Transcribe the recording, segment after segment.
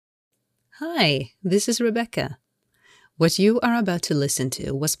Hi, this is Rebecca. What you are about to listen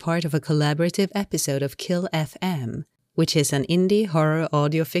to was part of a collaborative episode of Kill FM, which is an indie horror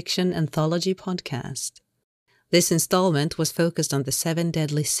audio fiction anthology podcast. This installment was focused on the 7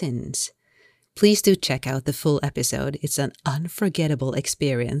 deadly sins. Please do check out the full episode. It's an unforgettable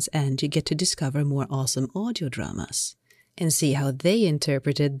experience and you get to discover more awesome audio dramas and see how they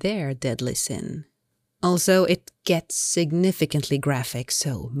interpreted their deadly sin. Also, it gets significantly graphic,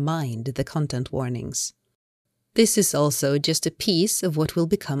 so mind the content warnings. This is also just a piece of what will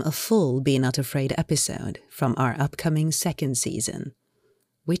become a full Be Not Afraid episode from our upcoming 2nd season,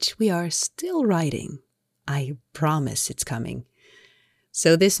 which we are still writing. I promise it's coming.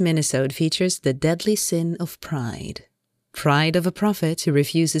 So this minisode features the deadly sin of pride. Pride of a prophet who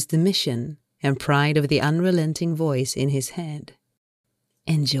refuses the mission, and pride of the unrelenting voice in his head.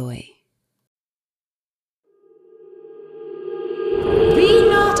 Enjoy. Be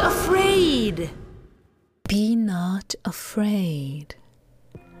not afraid! Be not afraid.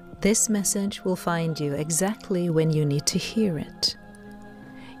 This message will find you exactly when you need to hear it.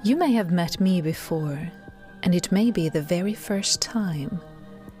 You may have met me before, and it may be the very first time.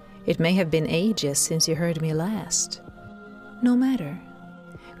 It may have been ages since you heard me last. No matter.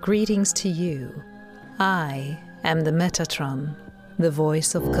 Greetings to you. I am the Metatron, the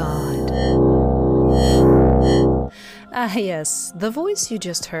voice of God. Ah yes, the voice you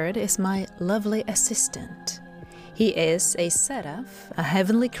just heard is my lovely assistant. He is a seraph, a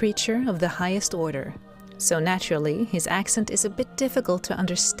heavenly creature of the highest order, so naturally his accent is a bit difficult to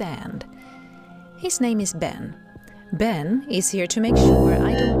understand. His name is Ben. Ben is here to make sure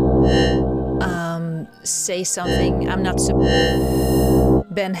I don't say something I'm not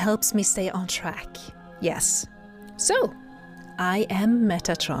Ben helps me stay on track. Yes. So, I am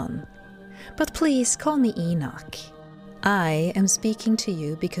Metatron. But please call me Enoch. I am speaking to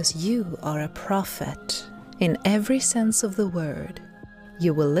you because you are a prophet, in every sense of the word.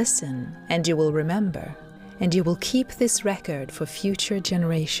 You will listen, and you will remember, and you will keep this record for future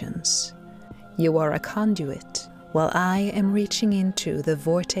generations. You are a conduit, while I am reaching into the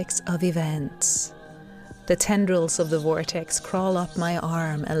vortex of events. The tendrils of the vortex crawl up my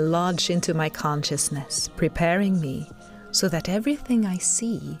arm and lodge into my consciousness, preparing me so that everything I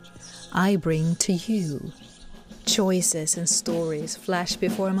see, I bring to you. Choices and stories flash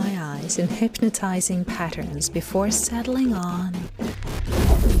before my eyes in hypnotizing patterns before settling on.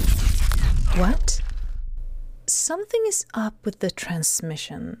 What? Something is up with the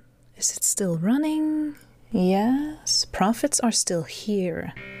transmission. Is it still running? Yes, prophets are still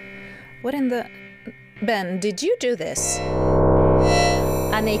here. What in the... Ben, did you do this?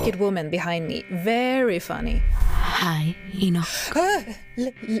 A naked woman behind me. Very funny. Hi, Enoch.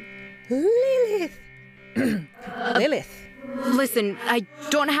 Lilith! Lilith. Listen, I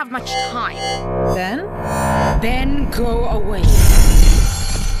don't have much time. Ben? Then go away.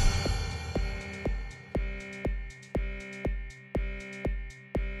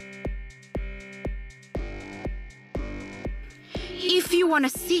 If you want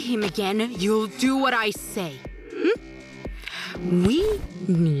to see him again, you'll do what I say. We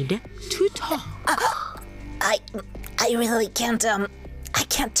need to talk. I really can't, I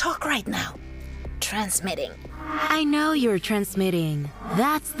can't talk right now. Transmitting. I know you're transmitting.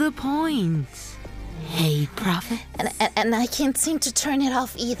 That's the point. Hey, Prophet. And I can't seem to turn it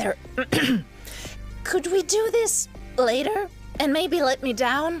off either. Could we do this later? And maybe let me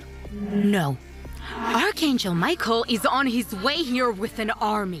down? No. Archangel Michael is on his way here with an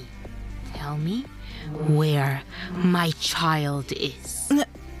army. Tell me where my child is.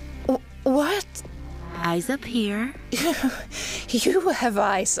 What? Eyes up here. You have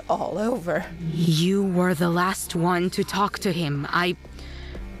eyes all over. You were the last one to talk to him. I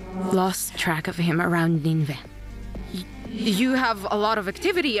lost track of him around Nineveh. You have a lot of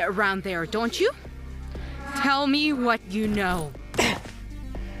activity around there, don't you? Tell me what you know.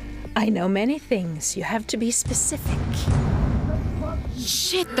 I know many things. You have to be specific.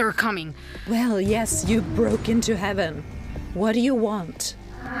 Shit, they're coming. Well, yes, you broke into heaven. What do you want?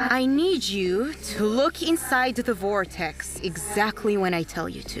 I need you to look inside the vortex exactly when I tell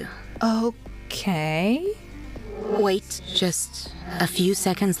you to. Okay. Wait just a few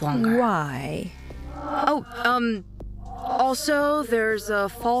seconds longer. Why? Also, there's a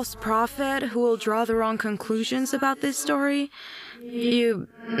false prophet who will draw the wrong conclusions about this story. You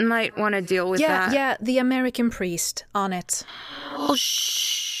might want to deal with that. Yeah, the American priest. On it. Oh,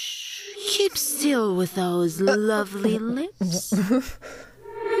 shh. Keep still with those lovely lips.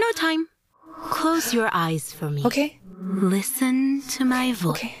 No time. Close your eyes for me. Okay. Listen to my voice.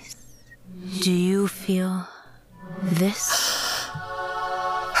 Okay. Do you feel this?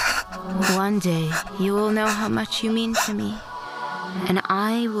 One day, you will know how much you mean to me, and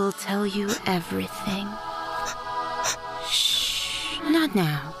I will tell you everything. Shh, not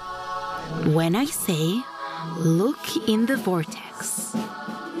now. When I say, look in the vortex,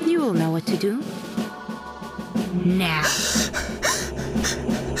 you will know what to do. Now.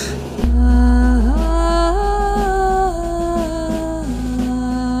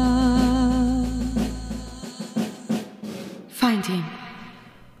 Find him.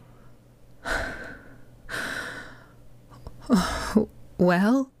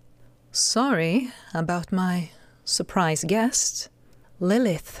 Well, sorry about my surprise guest,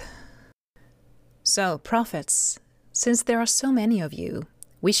 Lilith. So, prophets, since there are so many of you,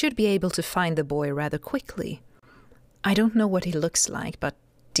 we should be able to find the boy rather quickly. I don't know what he looks like, but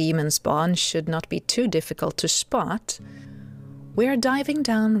demon spawn should not be too difficult to spot. We're diving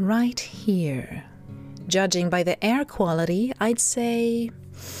down right here. Judging by the air quality, I'd say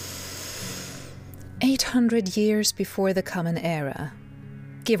 800 years before the Common Era,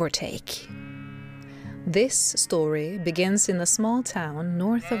 give or take. This story begins in a small town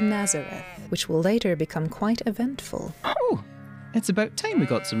north of Nazareth, which will later become quite eventful. Oh, it's about time we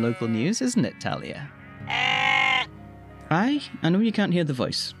got some local news, isn't it, Talia? I know you can't hear the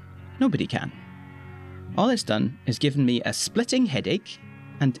voice. Nobody can. All it's done is given me a splitting headache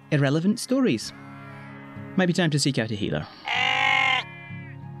and irrelevant stories. Might be time to seek out a healer.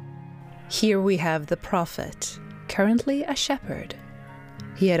 Here we have the prophet, currently a shepherd.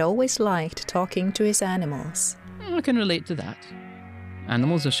 He had always liked talking to his animals. I can relate to that.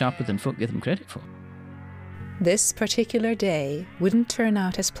 Animals are sharper than folk give them credit for. This particular day wouldn't turn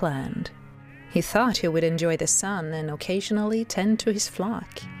out as planned. He thought he would enjoy the sun and occasionally tend to his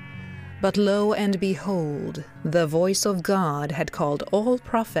flock. But lo and behold, the voice of God had called all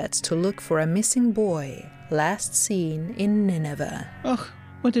prophets to look for a missing boy, last seen in Nineveh. Oh,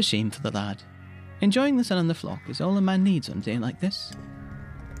 what a shame for the lad. Enjoying the sun and the flock is all a man needs on a day like this.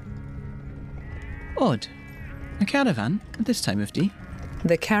 Odd. A caravan at this time of day.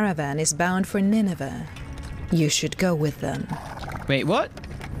 The caravan is bound for Nineveh. You should go with them. Wait, what?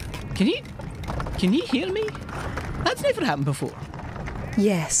 Can you hear me? That's never happened before.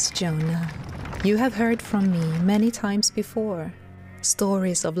 Yes, Jonah. You have heard from me many times before.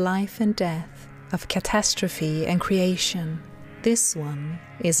 Stories of life and death, of catastrophe and creation. This one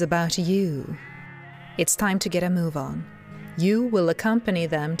is about you. It's time to get a move on. You will accompany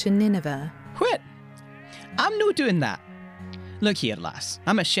them to Nineveh. What? I'm no doing that. Look here, lass.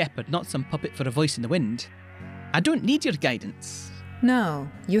 I'm a shepherd, not some puppet for a voice in the wind. I don't need your guidance. No,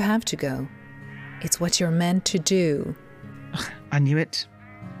 you have to go. It's what you're meant to do. I knew it.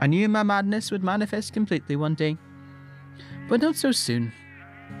 I knew my madness would manifest completely one day. But not so soon.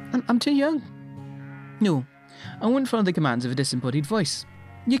 I'm too young. No, I won't follow the commands of a disembodied voice.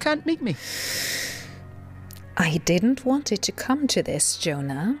 You can't make me. I didn't want it to come to this,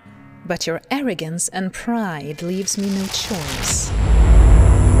 Jonah. But your arrogance and pride leaves me no choice.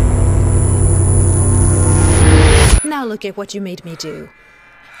 Now look at what you made me do.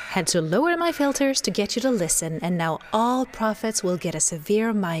 Had to lower my filters to get you to listen, and now all prophets will get a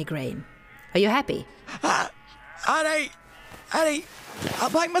severe migraine. Are you happy? Annie, I'll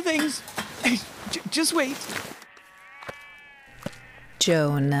pack my things. Just wait.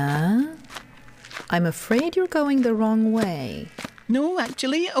 Jonah, I'm afraid you're going the wrong way. No,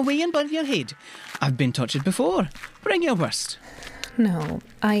 actually, away and above your head. I've been tortured before. Bring your worst. No,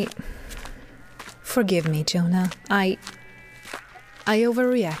 Forgive me, Jonah. I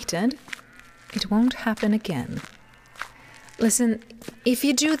overreacted. It won't happen again. Listen, if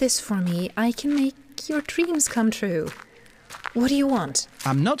you do this for me, I can make your dreams come true. What do you want?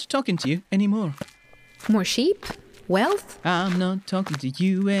 I'm not talking to you anymore. More sheep? Wealth? I'm not talking to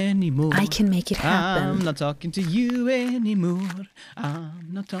you anymore. I can make it happen. I'm not talking to you anymore. I'm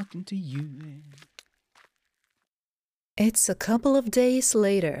not talking to you anymore. It's a couple of days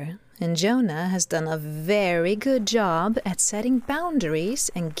later, and Jonah has done a very good job at setting boundaries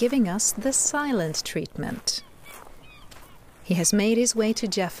and giving us the silent treatment. He has made his way to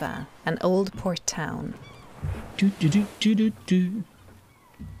Jaffa, an old port town.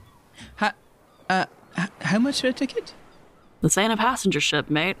 How much for a ticket? This ain't a passenger ship,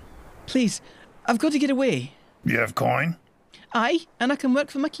 mate. Please, I've got to get away. You have coin? Aye, and I can work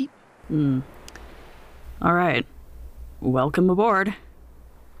for my keep. All right. Welcome aboard.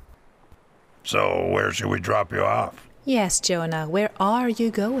 So where should we drop you off? Yes, Jonah, where are you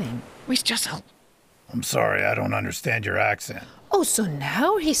going? Where's Jessel? I'm sorry, I don't understand your accent. Oh, so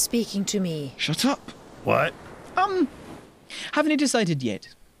now he's speaking to me. Shut up. What? Haven't you decided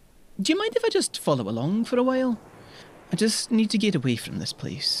yet? Do you mind if I just follow along for a while? I just need to get away from this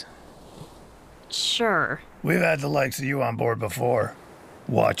place. Sure. We've had the likes of you on board before.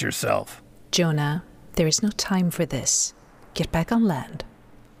 Watch yourself. Jonah, there is no time for this. Get back on land.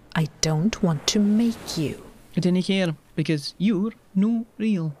 I don't want to make you. I didn't care, because you're no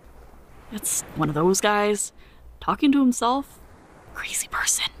real. It's one of those guys. Talking to himself. Crazy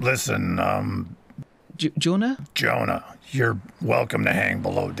person. Listen, Jonah? Jonah, you're welcome to hang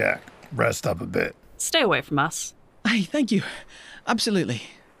below deck. Rest up a bit. Stay away from us. Aye, thank you. Absolutely.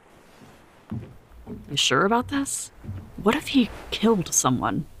 You sure about this? What if he killed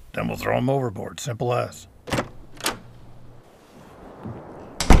someone? Then we'll throw him overboard. Simple as.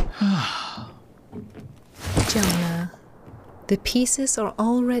 Jonah, the pieces are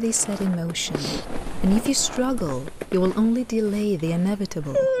already set in motion, and if you struggle, you will only delay the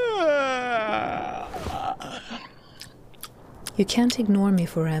inevitable. You can't ignore me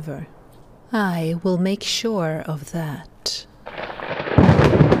forever. I will make sure of that.